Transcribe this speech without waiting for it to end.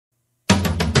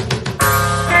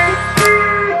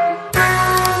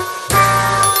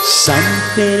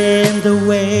Something in the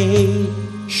way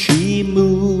she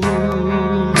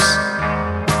moves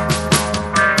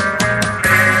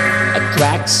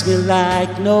attracts me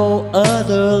like no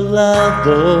other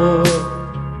lover.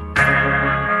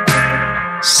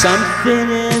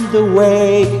 Something in the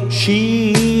way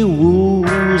she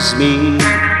woos me.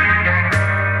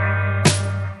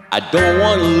 I don't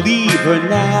want to leave her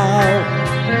now.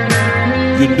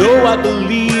 You know I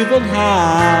believe in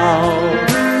how.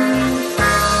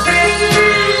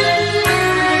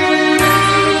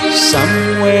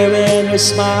 Somewhere in her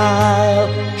smile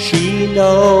she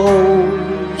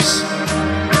knows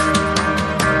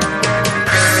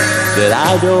that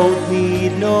I don't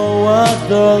need no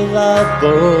other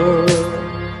lover.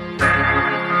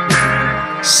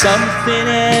 Something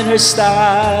in her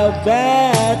style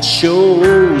that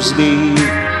shows me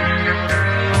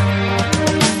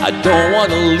I don't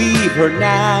want to leave her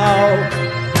now.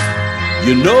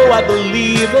 You know I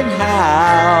believe in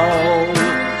how.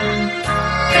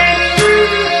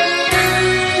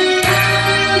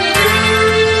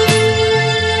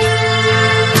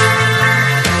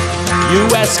 You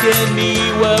asking me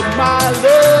where my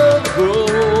love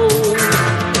goes?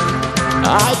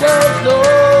 I don't know,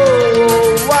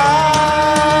 I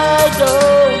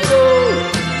don't know.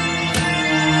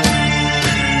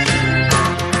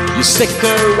 You stick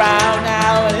around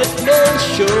now and it may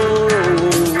show.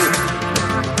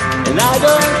 And I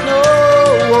don't know,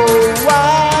 I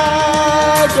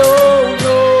don't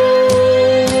know.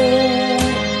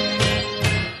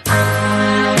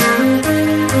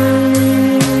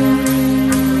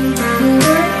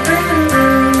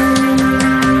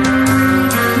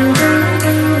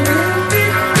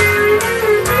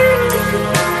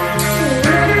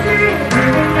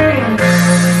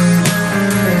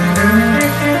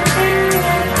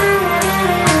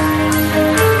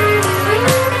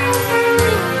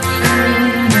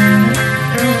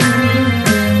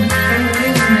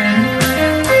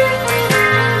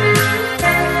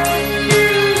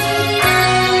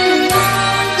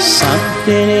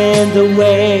 Something in the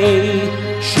way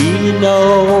she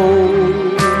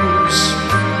knows,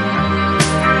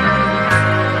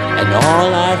 and all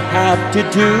I have to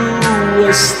do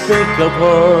is think of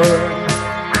her.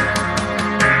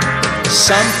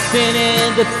 Something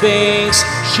in the things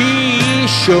she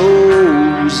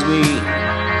shows me.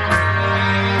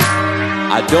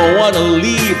 I don't want to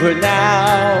leave her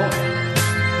now.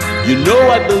 You know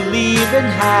I believe in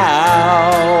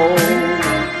how.